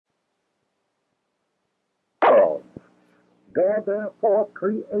God therefore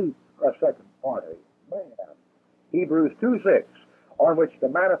creates a second party, man. Hebrews 2:6, on which to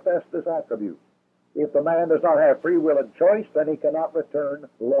manifest this attribute. If the man does not have free will and choice, then he cannot return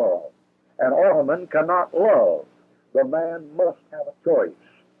love. An orphan cannot love. The man must have a choice.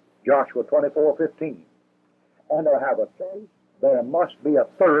 Joshua 24:15. And to have a choice, there must be a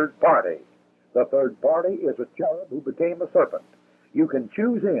third party. The third party is a cherub who became a serpent. You can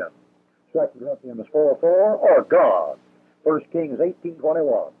choose him, 2 Corinthians 4:4, or God, 1 Kings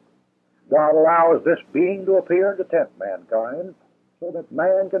 18:21. God allows this being to appear and to tempt mankind so that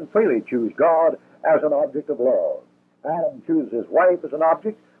man can freely choose God as an object of love. Adam chooses his wife as an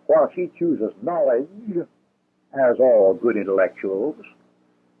object, while she chooses knowledge, as all good intellectuals.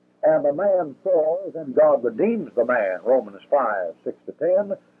 And the man falls, and God redeems the man, Romans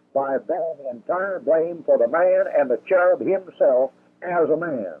 5:6-10, by bearing the entire blame for the man and the cherub himself as a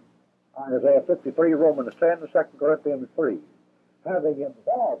man. Isaiah 53, Romans 10, 2 Corinthians 3. Having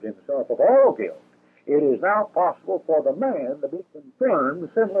absolved himself of all guilt, it is now possible for the man to be confirmed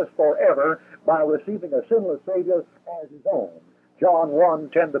sinless forever by receiving a sinless Savior as his own. John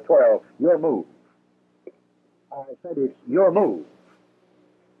 1:10-12, your move. I said it's your move.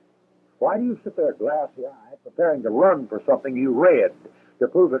 Why do you sit there glassy-eyed preparing to run for something you read to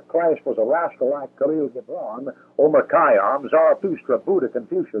prove that Christ was a rascal like Khalil Gibran, Omar Khayyam, Zarathustra, Buddha,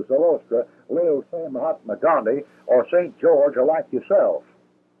 Confucius, Zoroaster, Leo Se, Mahatma Gandhi, or St. George, or like yourself?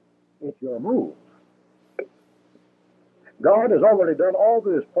 It's your move. God has already done all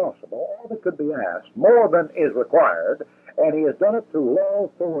that is possible, all that could be asked, more than is required, and he has done it through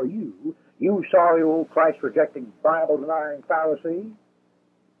love for you, you sorry old Christ-rejecting, Bible-denying Pharisee.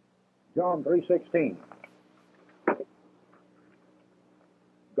 John 3:16.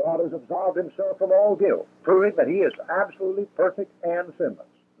 God has absolved himself from all guilt, proving that he is absolutely perfect and sinless.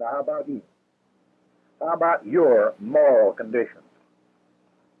 Now, how about you? How about your moral condition?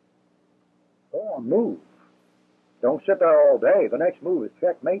 Go on, move. Don't sit there all day. The next move is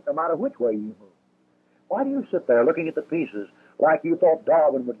checkmate no matter which way you move. Why do you sit there looking at the pieces like you thought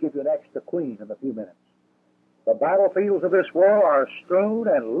Darwin would give you an extra queen in a few minutes? The battlefields of this world are strewn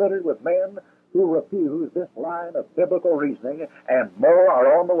and littered with men who refuse this line of biblical reasoning, and more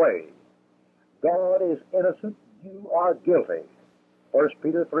are on the way. God is innocent, you are guilty. 1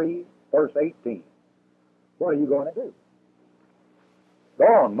 Peter 3, verse 18. What are you going to do? Go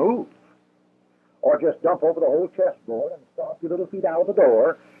on, move. Or just dump over the whole chessboard and stomp your little feet out of the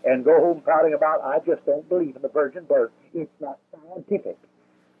door and go home pouting about, I just don't believe in the virgin birth. It's not scientific.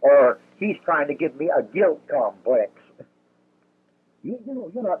 Or he's trying to give me a guilt complex. You know,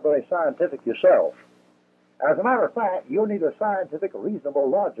 you're not very scientific yourself. As a matter of fact, you're neither scientific, reasonable,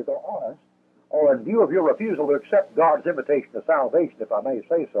 logical, honest, or in view of your refusal to accept God's invitation to salvation, if I may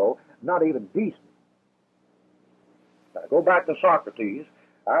say so, not even decent. Now, go back to Socrates,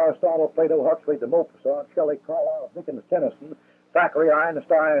 Aristotle, Plato, Huxley, de Maupassant, Shelley, Carlyle, Dickens, Tennyson, Thackeray,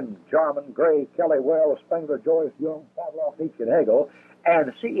 Einstein, Jarman, Gray, Kelly, Wells, Spengler, Joyce, Jung, Pavlov, Nietzsche, and Hegel,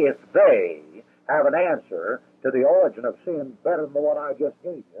 and see if they have an answer to the origin of sin better than the one I just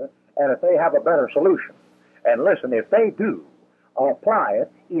gave you, and if they have a better solution. And listen, if they do, apply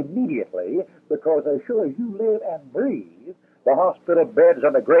it immediately, because as sure as you live and breathe, the hospital beds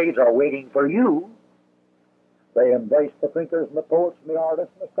and the graves are waiting for you. They embrace the thinkers and the poets and the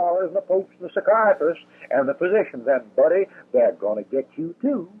artists and the scholars and the popes and the psychiatrists and the physicians, and buddy, they're going to get you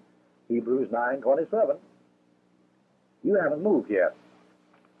too. Hebrews 9:27. You haven't moved yet.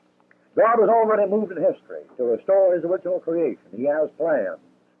 God has already moved in history to restore his original creation. He has plans.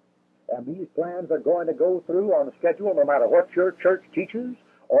 And these plans are going to go through on schedule no matter what your church teaches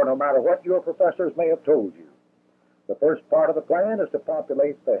or no matter what your professors may have told you. The first part of the plan is to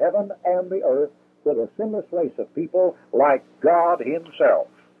populate the heaven and the earth with a sinless race of people like God himself.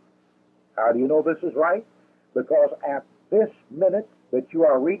 How do you know this is right? Because at this minute that you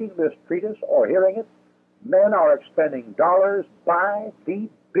are reading this treatise or hearing it, men are expending dollars by the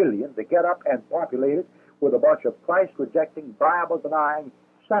billion to get up and populate it with a bunch of Christ-rejecting, Bible-denying,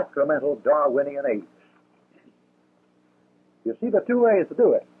 sacramental Darwinian apes. You see the two ways to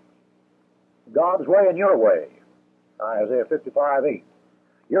do it. God's way and your way. Isaiah 55:8.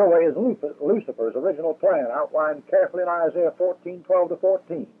 Your way is Lucifer's original plan, outlined carefully in Isaiah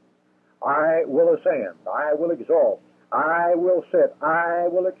 14:12-14. I will ascend, I will exalt, I will sit, I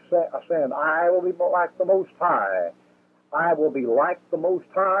will ascend, I will be like the Most High. I will be like the Most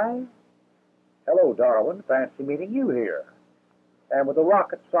High. Hello, Darwin, fancy meeting you here. And with the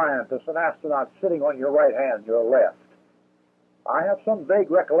rocket scientists and astronauts sitting on your right hand and your left. I have some vague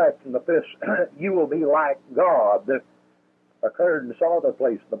recollection that this you will be like God that occurred in some other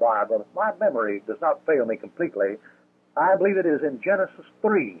place in the Bible. If my memory does not fail me completely, I believe it is in Genesis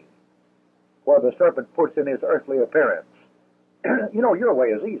 3 where the serpent puts in his earthly appearance. You know, your way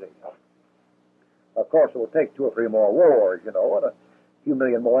is easy. Of course, it will take 2 or 3 more wars, and a few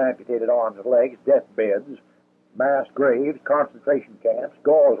million more amputated arms and legs, deathbeds, mass graves, concentration camps,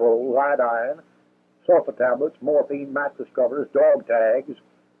 gauze rolls, iodine, sulfur tablets, morphine, mattress covers, dog tags,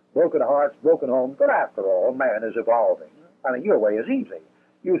 broken hearts, broken homes. But after all, man is evolving. I mean, your way is easy.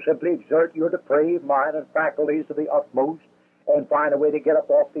 You simply exert your depraved mind and faculties to the utmost and find a way to get up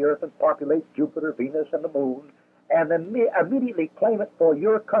off the earth and populate Jupiter, Venus, and the moon, and then immediately claim it for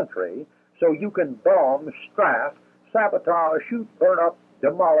your country so you can bomb, strafe, sabotage, shoot, burn up,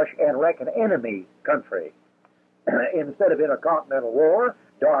 demolish, and wreck an enemy country. Instead of intercontinental war,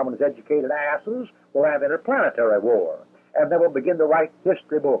 Darwin's educated asses will have interplanetary war, and they will begin to write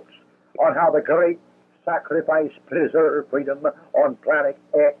history books on how the great sacrifice preserved freedom on planet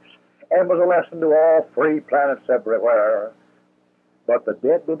X and was a lesson to all free planets everywhere. But the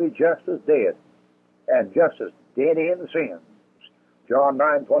dead will be just as dead, and just as dead in sins. John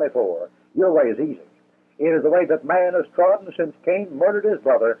 9:24. Your way is easy. It is the way that man has trodden since Cain murdered his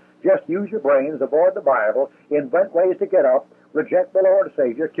brother. Just use your brains, avoid the Bible, invent ways to get up, reject the Lord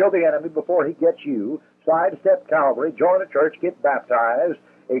Savior, kill the enemy before he gets you, sidestep Calvary, join a church, get baptized,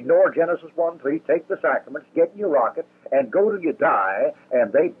 ignore Genesis 1:3, take the sacraments, get in your rocket, and go till you die,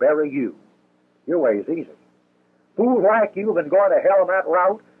 and they bury you. Your way is easy. Fools like you have been going to hell on that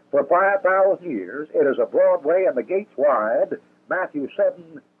route for 5,000 years. It is a broad way and the gates wide, Matthew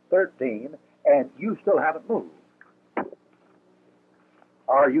 7:13, and you still haven't moved.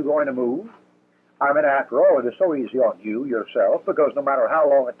 Are you going to move? I mean, after all, it is so easy on you yourself, because no matter how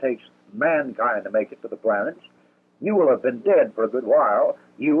long it takes mankind to make it to the planets, you will have been dead for a good while.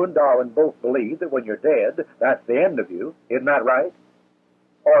 You and Darwin both believe that when you're dead, that's the end of you. Isn't that right?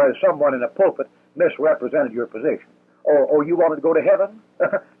 Or has someone in a pulpit misrepresented your position? Or you wanted to go to heaven?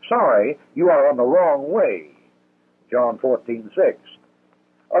 Sorry, you are on the wrong way. John 14:6.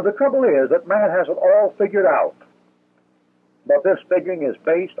 The trouble is that man has it all figured out. But this figuring is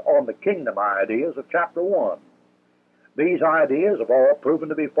based on the kingdom ideas of chapter 1. These ideas have all proven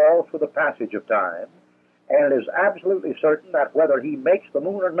to be false with the passage of time, and it is absolutely certain that whether he makes the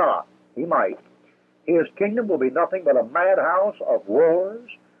moon or not, he might, his kingdom will be nothing but a madhouse of wars,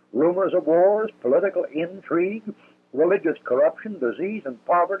 rumors of wars, political intrigue, religious corruption, disease and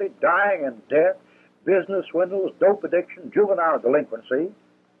poverty, dying and death, business swindles, dope addiction, juvenile delinquency.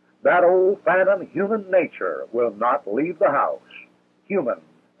 That old phantom human nature will not leave the house. Human,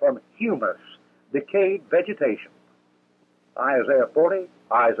 from humus, decayed vegetation. Isaiah 40,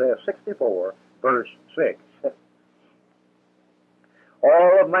 Isaiah 64, verse 6.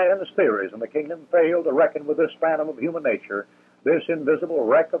 All of man's theories in the kingdom fail to reckon with this phantom of human nature, this invisible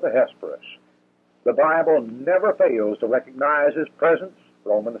wreck of the Hesperus. The Bible never fails to recognize his presence,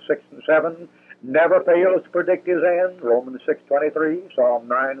 Romans 6:7, never fails to predict his end, Romans 6:23, Psalm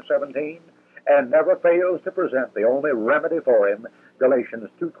 9:17, and never fails to present the only remedy for him, Galatians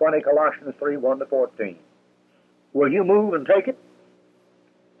 2:20, Colossians 3:1-14. Will you move and take it?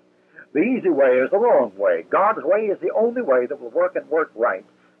 The easy way is the wrong way. God's way is the only way that will work and work right,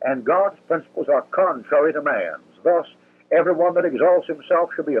 and God's principles are contrary to man's. Thus, everyone that exalts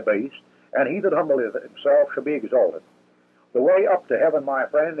himself shall be abased, and he that humbleth himself shall be exalted. The way up to heaven, my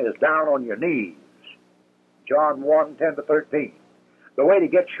friend, is down on your knees. John 1:10-13. The way to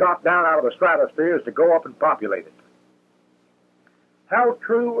get shot down out of the stratosphere is to go up and populate it. How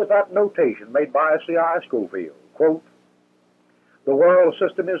true was that notation made by C.I. Scofield? Quote, the world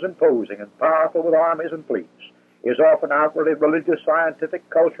system is imposing and powerful with armies and fleets, is often outwardly religious, scientific,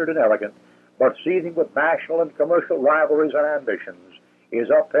 cultured, and elegant, but seething with national and commercial rivalries and ambitions, is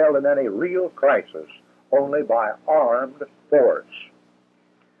upheld in any real crisis only by armed force.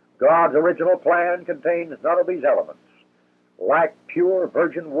 God's original plan contains none of these elements. Like pure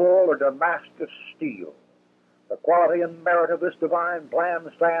virgin wool or Damascus steel, the quality and merit of this divine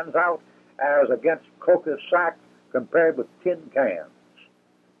plan stands out as against crocus sack compared with tin cans.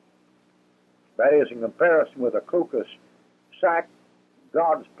 That is, in comparison with a crocus sack,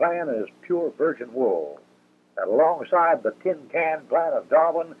 God's plan is pure virgin wool. And alongside the tin can plan of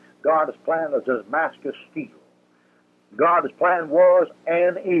Darwin, God's plan is Damascus steel. God's plan was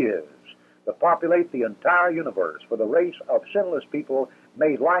and is to populate the entire universe with a race of sinless people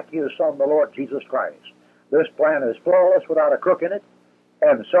made like his Son, the Lord Jesus Christ. This plan is flawless without a crook in it,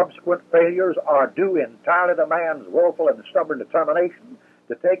 and subsequent failures are due entirely to man's willful and stubborn determination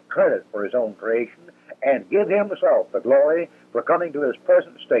to take credit for his own creation and give himself the glory for coming to his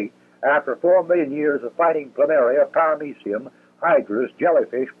present state after 4 million years of fighting planaria, paramecium, hydras,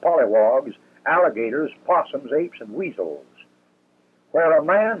 jellyfish, polywogs, alligators, possums, apes, and weasels. Where a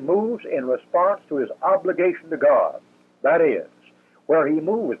man moves in response to his obligation to God, that is, where he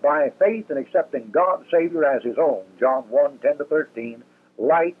moves by faith in accepting God Savior as his own, John 1:10-13,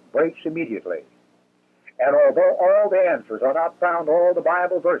 light breaks immediately. And although all the answers are not found in all the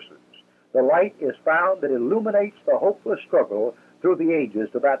Bible verses, the light is found that illuminates the hopeless struggle through the ages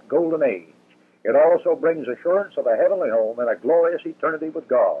to that golden age. It also brings assurance of a heavenly home and a glorious eternity with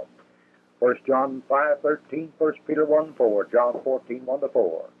God. 1 John 5:13, 1 Peter 1:4, John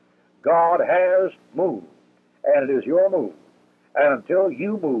 14:1-4. God has moved, and it is your move. And until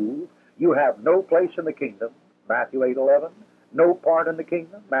you move, you have no place in the kingdom, Matthew 8:11, no part in the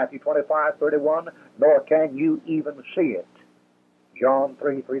kingdom, Matthew 25:31, nor can you even see it, John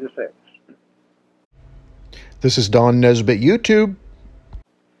 3:3-6. This is Don Nesbitt, YouTube.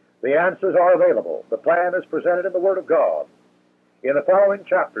 The answers are available. The plan is presented in the Word of God. In the following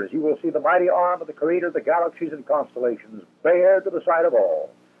chapters, you will see the mighty arm of the Creator of the galaxies and constellations bared to the sight of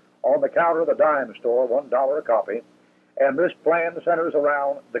all. On the counter of the dime store, $1 a copy, and this plan centers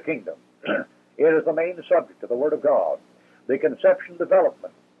around the kingdom. It is the main subject of the Word of God. The conception,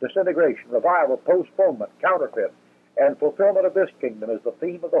 development, disintegration, revival, postponement, counterfeit, and fulfillment of this kingdom is the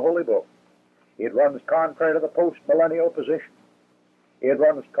theme of the Holy Book. It runs contrary to the post-millennial position. It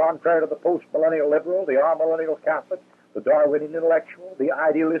runs contrary to the post-millennial liberal, the amillennial Catholic, the Darwinian intellectual, the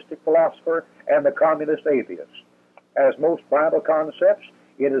idealistic philosopher, and the communist atheist. As most Bible concepts,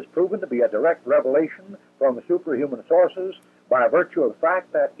 it is proven to be a direct revelation from superhuman sources by virtue of the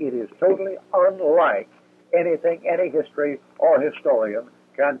fact that it is totally unlike anything any history or historian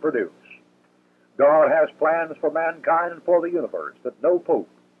can produce. God has plans for mankind and for the universe that no pope,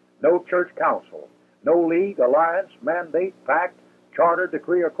 no church council, no league, alliance, mandate, pact, charter,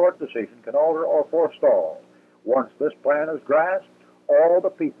 decree, or court decision can alter or forestall. Once this plan is grasped, all the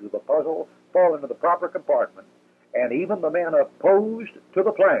pieces of the puzzle fall into the proper compartment, and even the men opposed to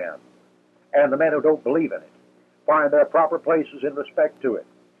the plan and the men who don't believe in it find their proper places in respect to it.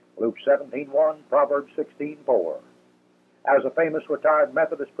 Luke 17:1, Proverbs 16:4. As a famous retired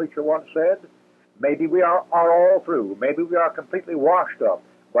Methodist preacher once said, maybe we are all through, maybe we are completely washed up,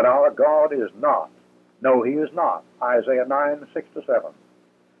 but our God is not. No, he is not. Isaiah 9:6-7.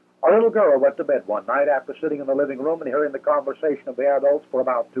 A little girl went to bed one night after sitting in the living room and hearing the conversation of the adults for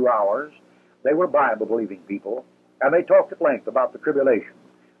about 2 hours. They were Bible-believing people, and they talked at length about the tribulation,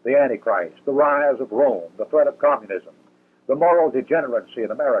 the Antichrist, the rise of Rome, the threat of communism, the moral degeneracy in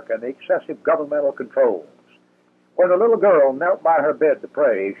America, and the excessive governmental controls. When the little girl knelt by her bed to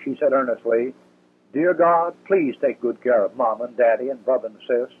pray, she said earnestly, "Dear God, please take good care of Mom and Daddy and Brother and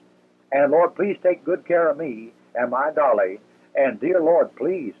Sis. And Lord, please take good care of me and my dolly. And dear Lord,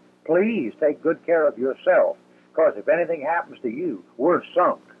 please take good care of yourself, because if anything happens to you, we're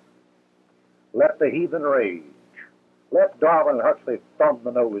sunk." Let the heathen rage. Let Darwin and Huxley thumb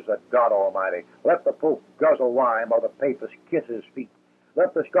the nose at God Almighty. Let the Pope guzzle wine while the papist kiss his feet.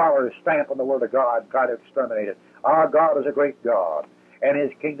 Let the scholars stamp on the Word of God and try to exterminate it. Our God is a great God, and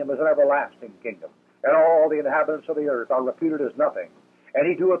his kingdom is an everlasting kingdom. And all the inhabitants of the earth are reputed as nothing. And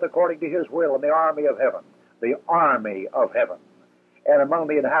he doeth according to his will in the army of heaven, the army of heaven, and among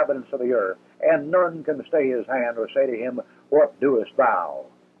the inhabitants of the earth. And none can stay his hand or say to him, "What doest thou?"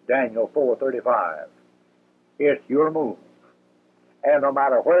 Daniel 4:35. It's your move. And no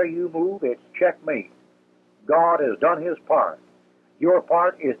matter where you move, it's checkmate. God has done his part. Your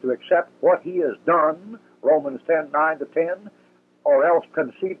part is to accept what he has done, Romans 10:9-10, or else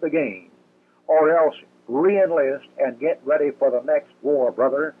concede the game, or else re-enlist and get ready for the next war,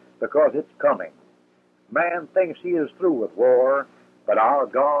 brother, because it's coming. Man thinks he is through with war, but our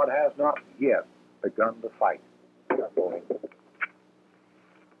God has not yet begun to fight.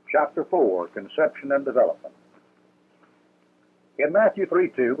 Chapter 4, Conception and Development. In Matthew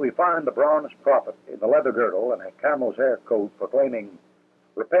 3:2, we find the bronze prophet in the leather girdle and a camel's hair coat proclaiming,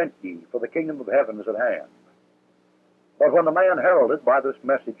 "Repent ye, for the kingdom of heaven is at hand." But when the man heralded by this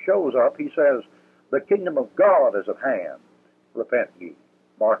message shows up, he says, "The kingdom of God is at hand. Repent ye."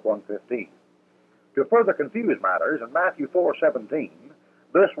 Mark 1:15. To further confuse matters, in Matthew 4:17,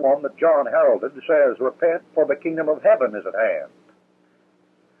 this one that John heralded says, "Repent, for the kingdom of heaven is at hand."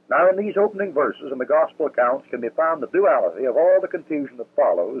 Now, in these opening verses in the gospel accounts can be found the duality of all the confusion that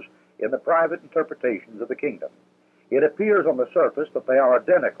follows in the private interpretations of the kingdom. It appears on the surface that they are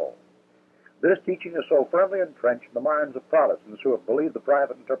identical. This teaching is so firmly entrenched in the minds of Protestants who have believed the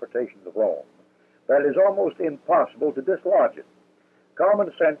private interpretations of Rome that it is almost impossible to dislodge it.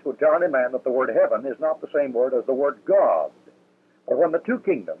 Common sense would tell any man that the word heaven is not the same word as the word God. But when the two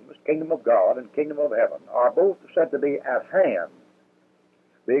kingdoms, kingdom of God and kingdom of heaven, are both said to be at hand,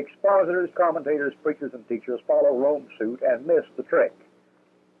 The expositors, commentators, preachers, and teachers follow Rome's suit and miss the trick.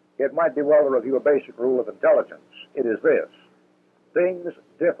 It might be well to review a basic rule of intelligence. It is this: things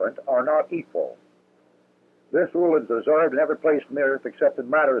different are not equal. This rule is observed in every place on the earth except in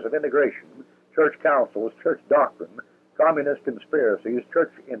matters of integration, church councils, church doctrine, communist conspiracies,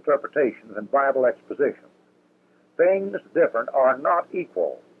 church interpretations, and Bible exposition. Things different are not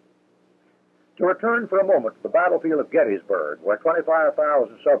equal. To return for a moment to the battlefield of Gettysburg, where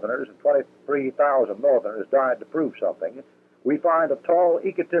 25,000 Southerners and 23,000 Northerners died to prove something, we find a tall,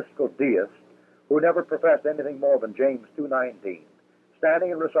 egotistical deist who never professed anything more than James 2:19,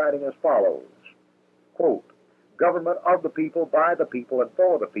 standing and reciting as follows, quote, "Government of the people, by the people, and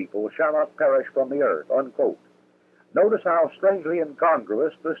for the people shall not perish from the earth," unquote. Notice how strangely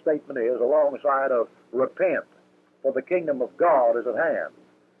incongruous this statement is alongside of repent, for the kingdom of God is at hand.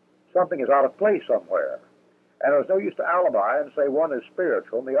 Something is out of place somewhere. And there's no use to alibi and say one is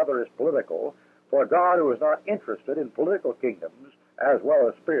spiritual and the other is political, for a God who is not interested in political kingdoms as well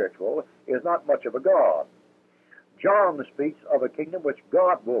as spiritual is not much of a God. John speaks of a kingdom which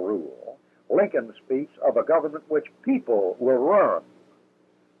God will rule. Lincoln speaks of a government which people will run.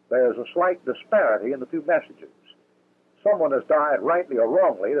 There's a slight disparity in the two messages. Someone has died rightly or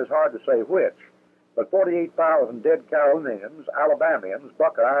wrongly, it is hard to say which, but 48,000 dead Carolinians, Alabamians,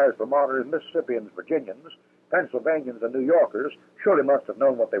 Buckeyes, Vermonters, Mississippians, Virginians, Pennsylvanians, and New Yorkers surely must have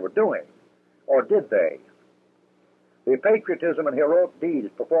known what they were doing. Or did they? The patriotism and heroic deeds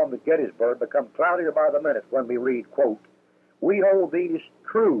performed at Gettysburg become cloudier by the minute when we read, quote, "We hold these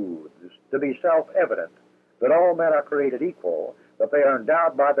truths to be self-evident, that all men are created equal, that they are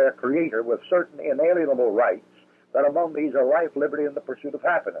endowed by their Creator with certain inalienable rights, that among these are life, liberty, and the pursuit of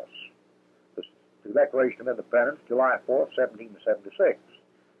happiness." The Declaration of Independence, July 4th, 1776.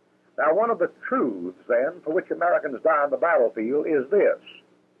 Now, one of the truths, then, for which Americans die on the battlefield is this,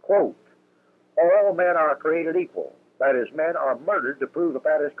 quote, "All men are created equal." That is, men are murdered to prove that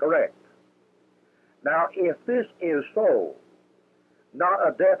that is correct. Now, if this is so, not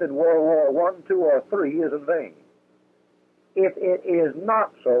a death in World War I, II, or III is in vain. If it is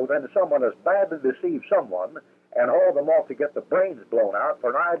not so, then someone has badly deceived someone and hauled them off to get the brains blown out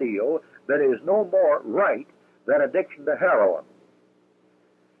for an ideal that is no more right than addiction to heroin.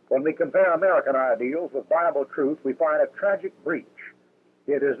 When we compare American ideals with Bible truth, we find a tragic breach.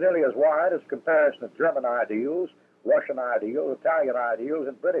 It is nearly as wide as comparison of German ideals, Russian ideals, Italian ideals,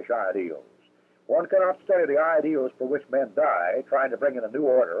 and British ideals. One cannot study the ideals for which men die, trying to bring in a new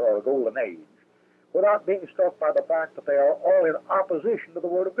order or a golden age, without being struck by the fact that they are all in opposition to the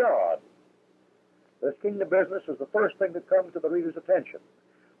Word of God. This kingdom business is the first thing that comes to the reader's attention.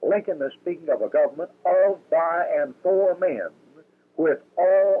 Lincoln is speaking of a government of, by, and for men, with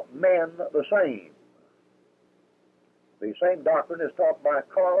all men the same. The same doctrine is taught by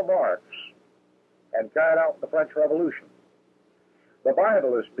Karl Marx and carried out in the French Revolution. The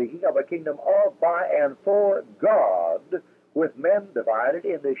Bible is speaking of a kingdom of, by, and for God, with men divided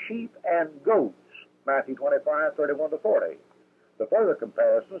into sheep and goats, Matthew 25:31-40. The further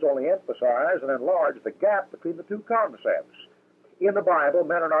comparisons only emphasize and enlarge the gap between the two concepts. In the Bible,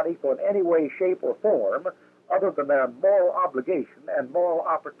 men are not equal in any way, shape, or form other than their moral obligation and moral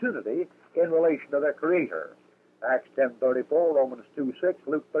opportunity in relation to their Creator. Acts 10:34, Romans 2:6,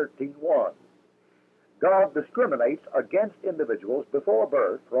 Luke 13:1. God discriminates against individuals before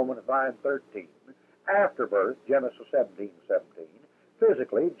birth, Romans 9:13, after birth, Genesis 17:17,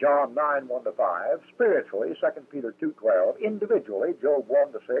 physically, John 9:1-5, spiritually, 2 Peter 2:12, individually, Job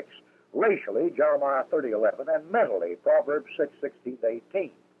 1-6, racially, Jeremiah 30:11, and mentally, Proverbs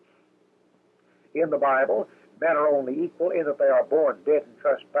 6:16-18. In the Bible, men are only equal in that they are born dead in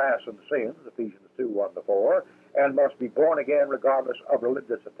trespass and sins, Ephesians 2:1-4, and must be born again regardless of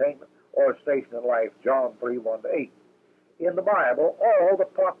religious attainment or station in life, John 3:1-8. In the Bible, all the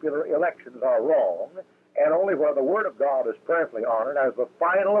popular elections are wrong, and only where the Word of God is prayerfully honored as the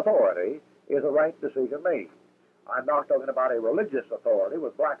final authority is a right decision made. I'm not talking about a religious authority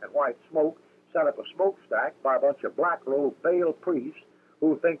with black and white smoke set up a smokestack by a bunch of black-robed Baal priests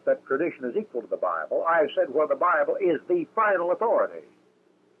who think that tradition is equal to the Bible. I've said where the Bible is the final authority.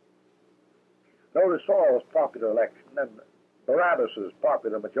 Notice Saul's popular election and Barabbas'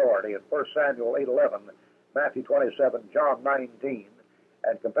 popular majority in 1 Samuel 8:11, Matthew 27, John 19,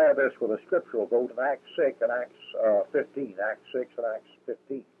 and compare this with a scriptural vote in Acts 6 and Acts 15, Acts 6 and Acts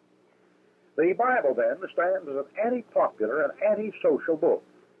 15. The Bible, then, stands as an anti-popular and anti-social book.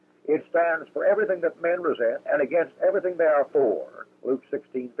 It stands for everything that men resent and against everything they are for, Luke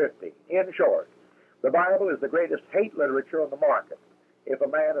 16:50. In short, the Bible is the greatest hate literature on the market, if a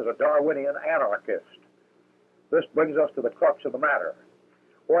man is a Darwinian anarchist. This brings us to the crux of the matter.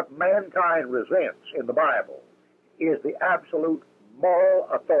 What mankind resents in the Bible is the absolute moral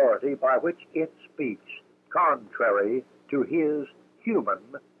authority by which it speaks contrary to his human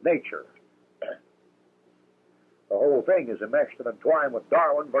nature. The whole thing is enmeshed and entwined with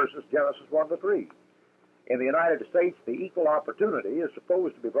Darwin versus Genesis 1 to 3. In the United States, the equal opportunity is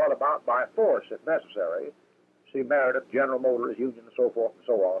supposed to be brought about by force if necessary. See Meredith, General Motors, Union, and so forth and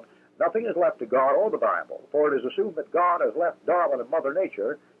so on. Nothing is left to God or the Bible, for it is assumed that God has left Darwin and Mother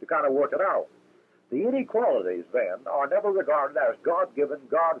Nature to kind of work it out. The inequalities, then, are never regarded as God-given,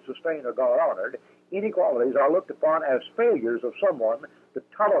 God-sustained, or God-honored. Inequalities are looked upon as failures of someone to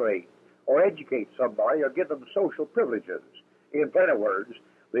tolerate or educate somebody or give them social privileges. In plainer words,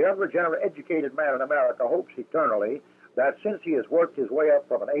 the unregenerate educated man in America hopes eternally that since he has worked his way up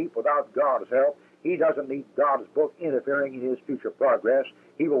from an ape without God's help, he doesn't need God's book interfering in his future progress.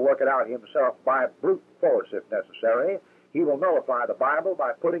 He will work it out himself by brute force if necessary. He will nullify the Bible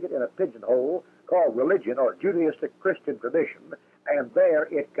by putting it in a pigeonhole called religion or Judaistic Christian tradition, and there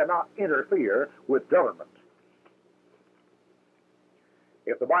it cannot interfere with government.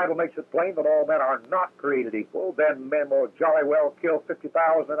 If the Bible makes it plain that all men are not created equal, then men will jolly well kill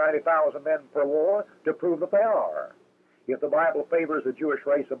 50,000 or 90,000 men per war to prove that they are. If the Bible favors the Jewish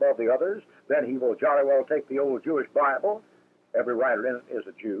race above the others, then he will jolly well take the old Jewish Bible, every writer in it is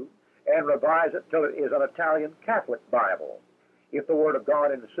a Jew, and revise it till it is an Italian Catholic Bible. If the Word of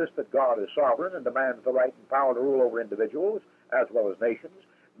God insists that God is sovereign and demands the right and power to rule over individuals as well as nations,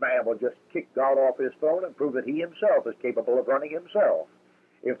 man will just kick God off his throne and prove that he himself is capable of running himself.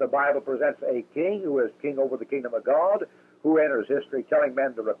 If the Bible presents a king who is king over the kingdom of God, who enters history telling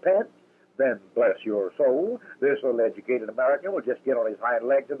men to repent, then bless your soul, this little educated American will just get on his hind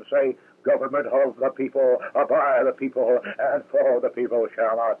legs and say, government of the people, by the people, and for the people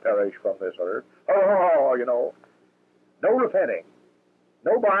shall not perish from this earth. Oh, you know. No repenting,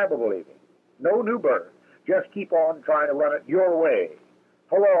 no Bible believing, no new birth. Just keep on trying to run it your way.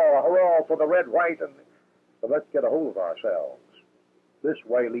 Hurrah, hurrah for the red, white, and... But let's get a hold of ourselves. This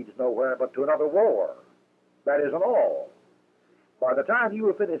way leads nowhere but to another war. That isn't all. By the time you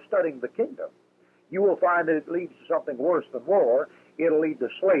have finished studying the kingdom, you will find that it leads to something worse than war. It'll lead to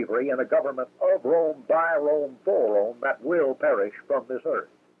slavery and a government of Rome, by Rome, for Rome, that will perish from this earth.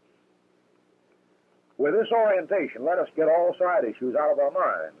 With this orientation, let us get all side issues out of our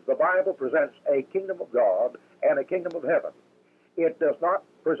minds. The Bible presents a kingdom of God and a kingdom of heaven. It does not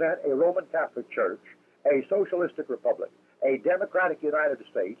present a Roman Catholic Church, a socialistic republic, a democratic United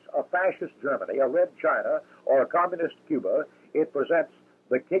States, a fascist Germany, a red China, or a communist Cuba. It presents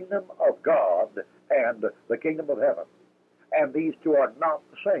the kingdom of God and the kingdom of heaven. And these two are not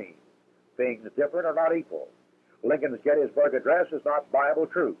the same. Things different are not equal. Lincoln's Gettysburg Address is not Bible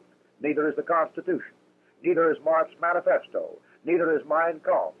truth. Neither is the Constitution. Neither is Marx's Manifesto. Neither is Mein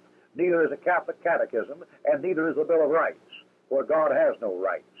Kampf. Neither is a Catholic Catechism. And neither is the Bill of Rights, for God has no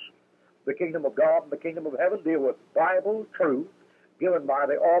rights. The kingdom of God and the kingdom of heaven deal with Bible truth given by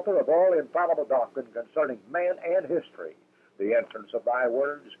the author of all infallible doctrine concerning man and history. The entrance of thy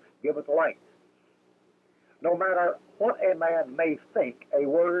words giveth light. No matter what a man may think a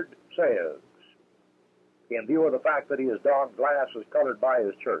word says, in view of the fact that he has donned glasses colored by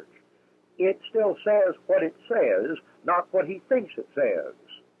his church, it still says what it says, not what he thinks it says.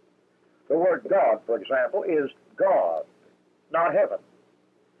 The word God, for example, is God, not heaven.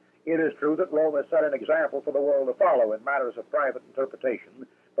 It is true that Rome has set an example for the world to follow in matters of private interpretation,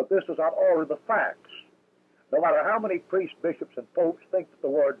 but this does not alter the facts. No matter how many priests, bishops, and popes think that the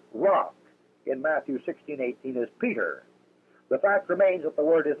word rock in Matthew 16:18 is Peter, the fact remains that the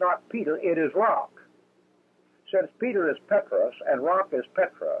word is not Peter, it is rock. Since Peter is Petros and rock is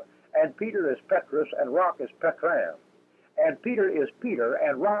Petra, and Peter is Petrus and rock is Petram, and Peter is Peter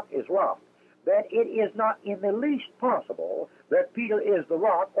and rock is rock, then it is not in the least possible that Peter is the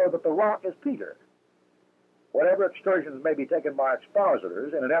rock or that the rock is Peter. Whatever excursions may be taken by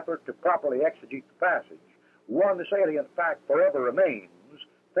expositors in an effort to properly exegete the passage, one salient fact forever remains: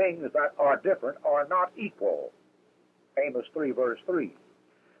 things that are different are not equal. Amos 3, verse 3.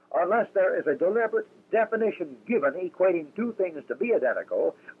 Unless there is a deliberate definition given equating two things to be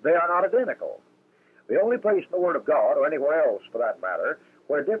identical, they are not identical. The only place in the Word of God, or anywhere else for that matter,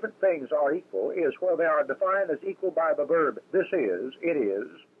 where different things are equal is where they are defined as equal by the verb this is, it is,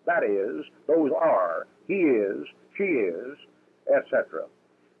 that is, those are, he is, she is, etc.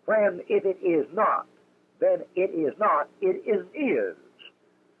 Friend, if it is not, then it is not, it is.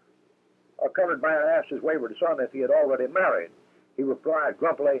 A colored man asked his wayward son if he had already married. He replied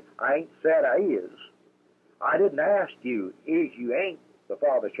grumpily, I ain't said I is. I didn't ask you, is you ain't, the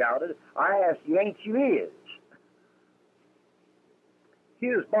father shouted. I asked you, ain't you is.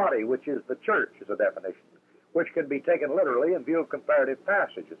 His body, which is the church, is a definition which can be taken literally in view of comparative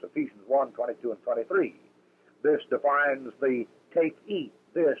passages, Ephesians 1:22 and 23. This defines the take, eat,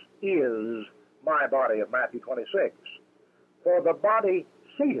 this is my body of Matthew 26. For the body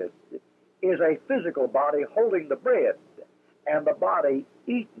seated is a physical body holding the bread, and the body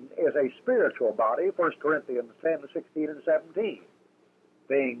eaten is a spiritual body, 1 Corinthians 10:16 and 17.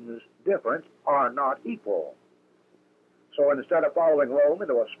 Things different are not equal. So instead of following Rome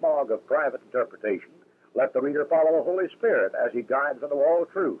into a smog of private interpretation, let the reader follow the Holy Spirit as he guides into all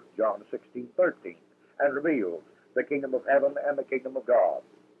truth, John 16:13, and reveals the kingdom of heaven and the kingdom of God.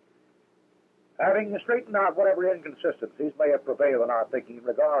 Having straightened out whatever inconsistencies may have prevailed in our thinking in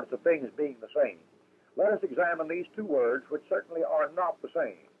regards to things being the same, let us examine these two words which certainly are not the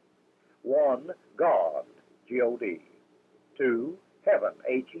same. 1, God, G-O-D. 2, heaven,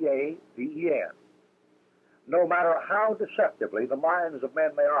 H-E-A-V-E-N. No matter how deceptively the minds of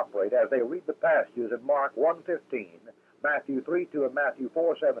men may operate as they read the passages in Mark 1:15, Matthew 3:2, and Matthew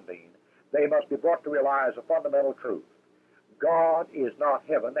 4:17, they must be brought to realize a fundamental truth. God is not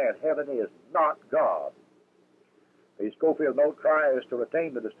heaven, and heaven is not God. The Schofield note tries to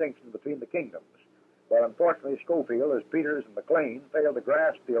retain the distinction between the kingdoms, but unfortunately Schofield, as Peters and McLean, failed to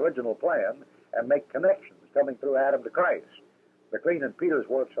grasp the original plan and make connections coming through Adam to Christ. McLean and Peters'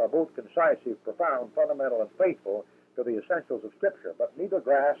 works are both concisive, profound, fundamental, and faithful to the essentials of Scripture, but neither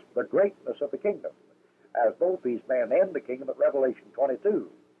grasp the greatness of the kingdom, as both these men end the kingdom at Revelation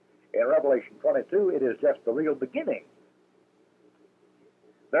 22. In Revelation 22, it is just the real beginning.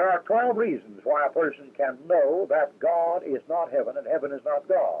 There are 12 reasons why a person can know that God is not heaven and heaven is not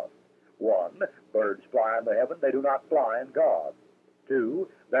God. 1, birds fly in the heaven, they do not fly in God. 2,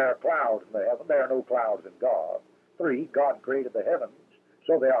 there are clouds in the heaven, there are no clouds in God. 3, God created the heavens,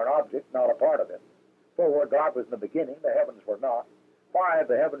 so they are an object, not a part of it. 4, God was in the beginning, the heavens were not. 5,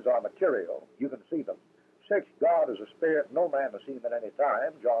 the heavens are material, you can see them. 6, God is a spirit, no man has seen him at any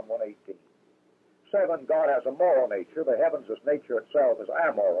time, John 1:18. 7, God has a moral nature, the heavens' nature itself is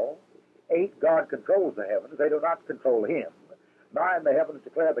amoral. 8, God controls the heavens, they do not control him. 9, the heavens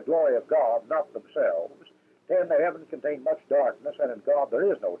declare the glory of God, not themselves. 10, the heavens contain much darkness, and in God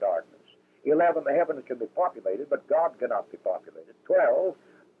there is no darkness. 11, the heavens can be populated, but God cannot be populated. 12,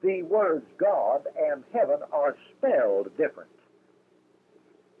 the words God and heaven are spelled different.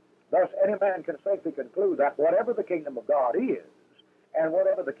 Thus, any man can safely conclude that whatever the kingdom of God is, and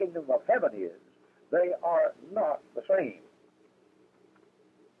whatever the kingdom of heaven is, they are not the same.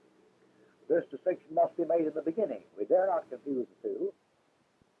 This distinction must be made in the beginning. We dare not confuse the two,